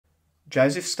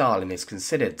Joseph Stalin is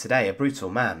considered today a brutal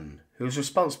man who was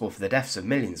responsible for the deaths of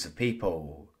millions of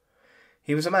people.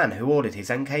 He was a man who ordered his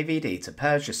NKVD to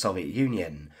purge the Soviet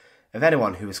Union of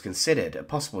anyone who was considered a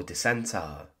possible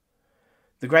dissenter.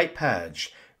 The Great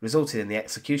Purge resulted in the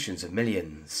executions of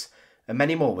millions, and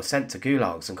many more were sent to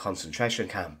gulags and concentration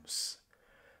camps.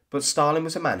 But Stalin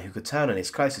was a man who could turn on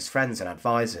his closest friends and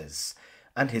advisers,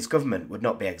 and his government would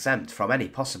not be exempt from any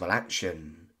possible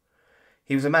action.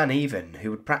 He was a man even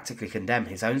who would practically condemn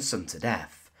his own son to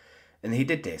death, and he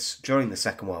did this during the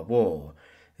Second World War,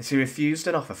 as he refused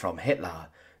an offer from Hitler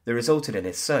that resulted in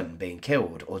his son being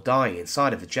killed or dying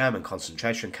inside of a German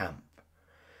concentration camp.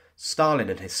 Stalin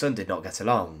and his son did not get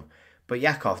along, but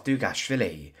Yakov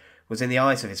Dzhugashvili was in the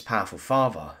eyes of his powerful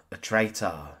father a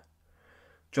traitor.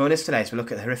 Join us today as we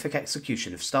look at the horrific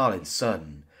execution of Stalin's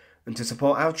son, and to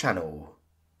support our channel,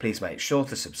 please make sure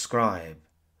to subscribe.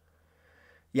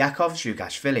 Yakov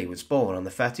Dzhugashvili was born on the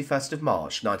 31st of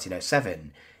March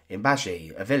 1907 in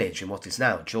Bazhi, a village in what is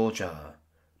now Georgia.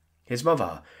 His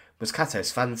mother was Kato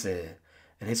Svanzi,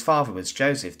 and his father was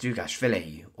Joseph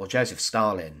Dzhugashvili, or Joseph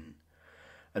Stalin.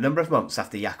 A number of months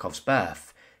after Yakov's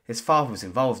birth, his father was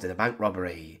involved in a bank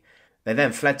robbery. They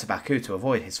then fled to Baku to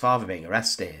avoid his father being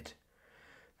arrested.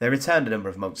 They returned a number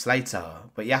of months later,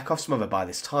 but Yakov's mother by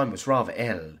this time was rather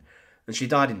ill, and she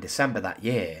died in December that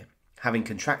year, having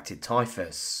contracted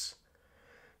typhus.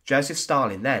 Joseph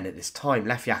Stalin then at this time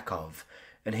left Yakov,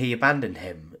 and he abandoned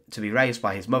him to be raised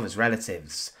by his mother's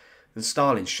relatives, and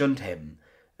Stalin shunned him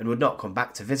and would not come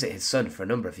back to visit his son for a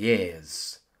number of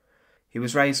years. He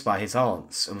was raised by his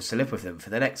aunts and was to live with them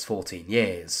for the next 14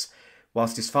 years,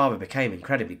 whilst his father became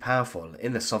incredibly powerful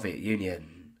in the Soviet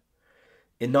Union.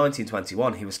 In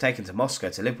 1921 he was taken to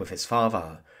Moscow to live with his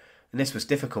father, and this was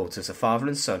difficult as the father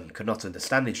and son could not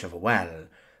understand each other well,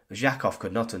 as Yakov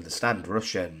could not understand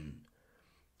Russian.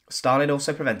 Stalin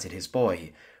also prevented his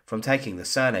boy from taking the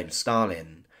surname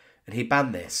Stalin, and he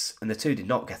banned this, and the two did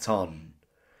not get on.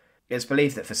 It is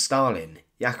believed that for Stalin,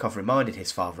 Yakov reminded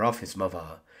his father of his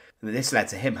mother, and that this led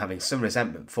to him having some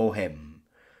resentment for him,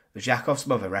 as Yakov's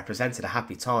mother represented a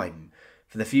happy time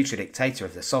for the future dictator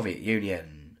of the Soviet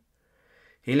Union.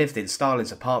 He lived in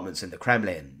Stalin's apartments in the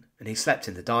Kremlin, and he slept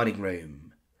in the dining room.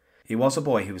 He was a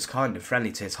boy who was kind and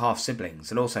friendly to his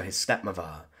half-siblings and also his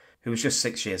stepmother, who was just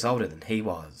 6 years older than he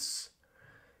was.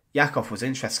 Yakov was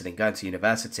interested in going to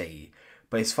university,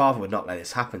 but his father would not let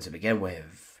this happen to begin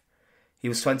with. He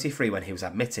was 23 when he was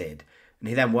admitted, and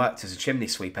he then worked as a chimney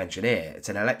sweep engineer at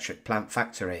an electric plant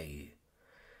factory.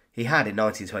 He had in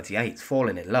 1928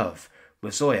 fallen in love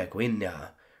with Zoya Guinia,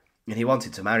 and he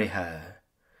wanted to marry her.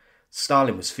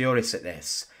 Stalin was furious at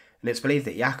this, and it's believed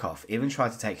that Yakov even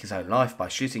tried to take his own life by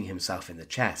shooting himself in the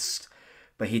chest,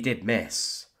 but he did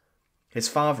miss. His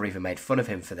father even made fun of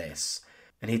him for this,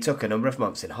 and he took a number of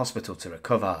months in hospital to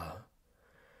recover.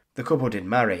 The couple did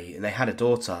marry, and they had a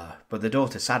daughter, but the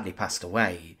daughter sadly passed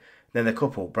away, and then the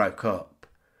couple broke up.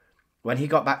 When he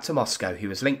got back to Moscow, he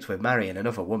was linked with marrying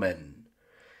another woman.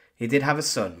 He did have a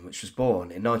son, which was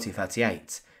born in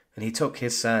 1938, and he took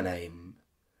his surname.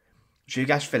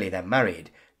 Dzhugashvili then married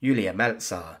Yulia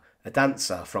Meltzer, a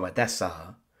dancer from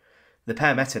Odessa. The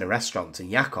pair met in a restaurant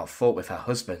and Yakov fought with her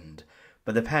husband,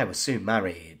 but the pair was soon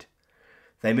married.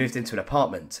 They moved into an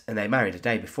apartment and they married a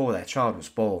day before their child was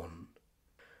born.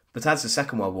 But as the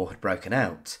Second World War had broken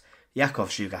out, Yakov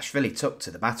Dzhugashvili took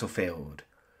to the battlefield.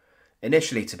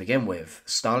 Initially, to begin with,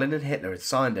 Stalin and Hitler had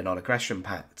signed a non-aggression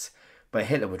pact, but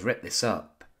Hitler would rip this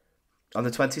up. On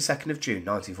the 22nd of June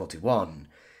 1941,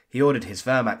 he ordered his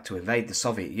Wehrmacht to invade the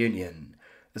Soviet Union,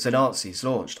 as the Nazis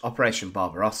launched Operation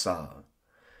Barbarossa.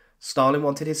 Stalin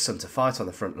wanted his son to fight on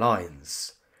the front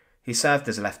lines. He served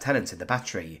as a lieutenant in the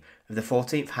battery of the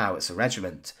 14th Howitzer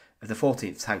Regiment of the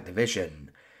 14th Tank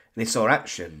Division, and he saw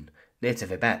action near to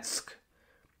Vibetsk.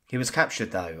 He was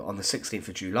captured, though, on the 16th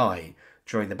of July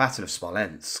during the Battle of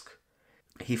Smolensk.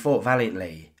 He fought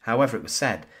valiantly, however it was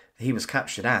said that he was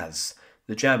captured as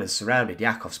the Germans surrounded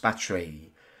Yakov's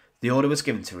battery. The order was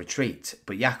given to retreat,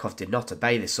 but Yakov did not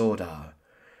obey this order.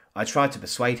 I tried to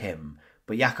persuade him,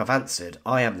 but Yakov answered,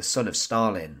 "I am the son of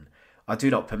Stalin. I do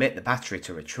not permit the battery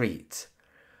to retreat."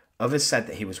 Others said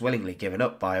that he was willingly given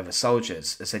up by other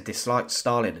soldiers as they disliked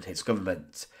Stalin and his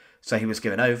government, so he was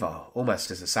given over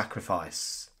almost as a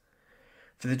sacrifice.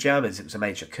 For the Germans it was a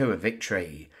major coup and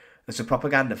victory, as the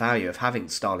propaganda value of having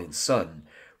Stalin's son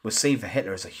was seen for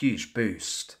Hitler as a huge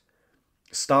boost.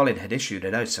 Stalin had issued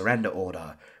a no-surrender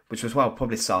order, which was well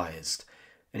publicised,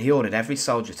 and he ordered every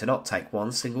soldier to not take one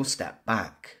single step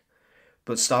back.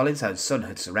 But Stalin's own son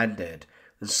had surrendered,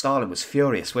 and Stalin was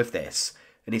furious with this,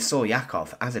 and he saw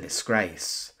Yakov as a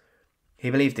disgrace. He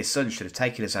believed his son should have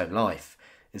taken his own life,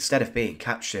 instead of being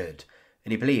captured,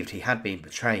 and he believed he had been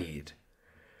betrayed.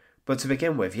 But to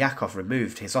begin with, Yakov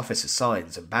removed his officer's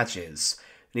signs and badges,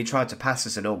 and he tried to pass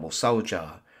as a normal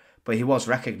soldier, but he was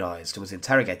recognised and was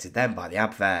interrogated then by the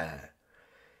Abwehr.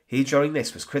 He during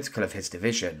this was critical of his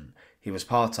division he was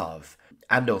part of,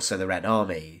 and also the Red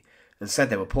Army, and said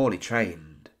they were poorly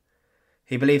trained.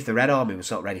 He believed the Red Army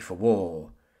was not ready for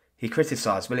war. He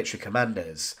criticised military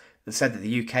commanders and said that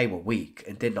the UK were weak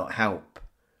and did not help.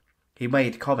 He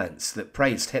made comments that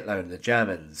praised Hitler and the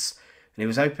Germans, and he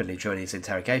was openly during his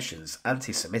interrogations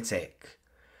anti-Semitic.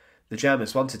 The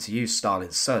Germans wanted to use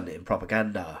Stalin's son in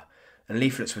propaganda, and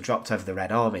leaflets were dropped over the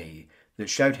Red Army that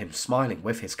showed him smiling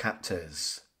with his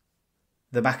captors.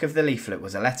 The back of the leaflet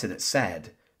was a letter that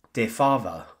said, "Dear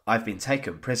Father, I've been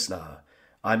taken prisoner.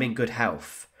 I'm in good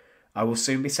health. I will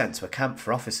soon be sent to a camp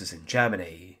for officers in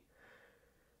Germany.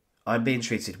 I'm being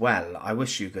treated well. I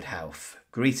wish you good health.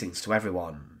 Greetings to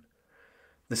everyone."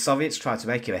 The Soviets tried to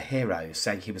make him a hero,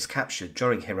 saying he was captured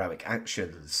during heroic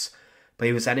actions, but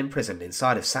he was then imprisoned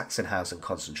inside of Sachsenhausen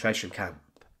Concentration Camp.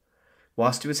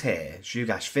 Whilst he was here,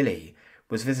 Dzhugashvili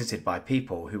was visited by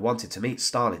people who wanted to meet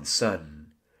Stalin's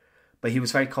son, but he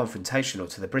was very confrontational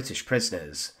to the British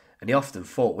prisoners, and he often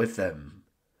fought with them.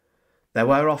 There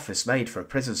were offers made for a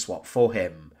prison swap for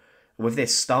him, and with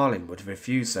this Stalin would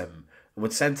refuse them and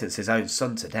would sentence his own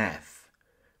son to death.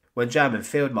 When German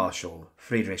Field Marshal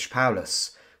General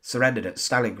Paulus surrendered at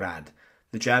Stalingrad,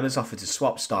 the Germans offered to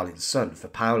swap Stalin's son for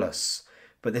Paulus,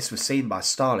 but this was seen by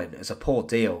Stalin as a poor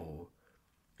deal.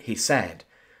 He said,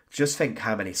 "Just think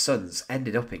how many sons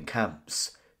ended up in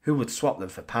camps. Who would swap them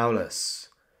for Paulus?"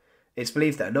 It's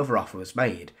believed that another offer was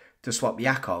made to swap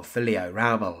Yakov for Leo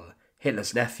Rommel,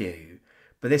 Hitler's nephew,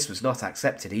 but this was not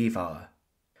accepted either.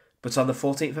 But on the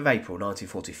 14th of April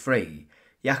 1943,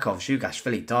 Yakov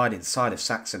Dzhugashvili died inside of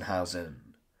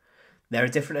Sachsenhausen. There are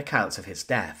different accounts of his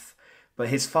death, but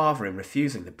his father, in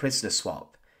refusing the prisoner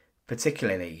swap,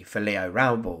 particularly for Leo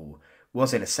Rommel,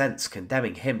 was in a sense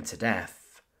condemning him to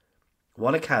death.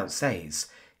 One account says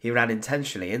he ran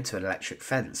intentionally into an electric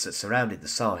fence that surrounded the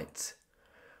site.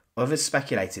 Others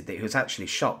speculated that he was actually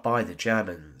shot by the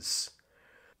Germans.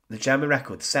 The German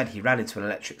record said he ran into an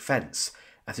electric fence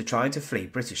after trying to flee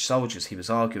British soldiers he was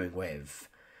arguing with,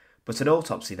 but an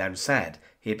autopsy then said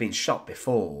he had been shot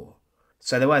before.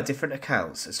 So there were different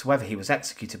accounts as to whether he was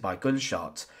executed by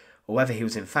gunshot or whether he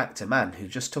was in fact a man who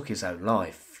just took his own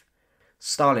life.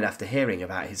 Stalin, after hearing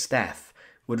about his death,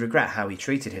 would regret how he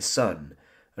treated his son,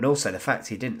 and also the fact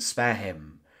he didn't spare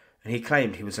him, and he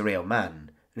claimed he was a real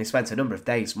man, and he spent a number of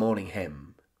days mourning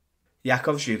him.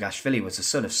 Yakov Dzhugashvili was the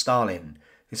son of Stalin,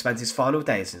 who spent his final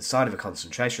days inside of a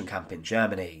concentration camp in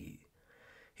Germany.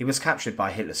 He was captured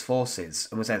by Hitler's forces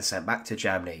and was then sent back to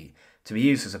Germany to be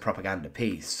used as a propaganda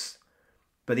piece.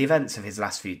 But the events of his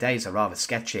last few days are rather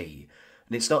sketchy,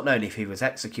 and it's not known if he was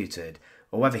executed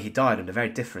or whether he died under very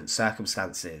different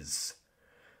circumstances.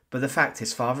 But the fact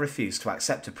his father refused to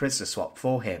accept a prisoner swap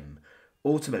for him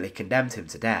ultimately condemned him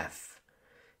to death.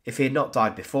 If he had not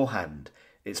died beforehand,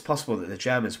 it's possible that the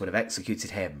Germans would have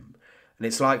executed him, and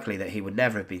it's likely that he would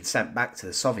never have been sent back to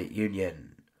the Soviet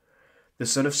Union. The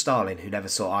son of Stalin, who never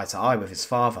saw eye to eye with his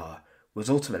father, was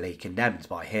ultimately condemned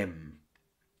by him.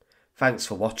 Thanks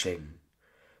for watching.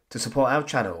 To support our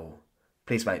channel,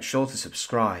 please make sure to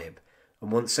subscribe,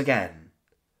 and once again,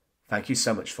 thank you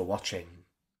so much for watching.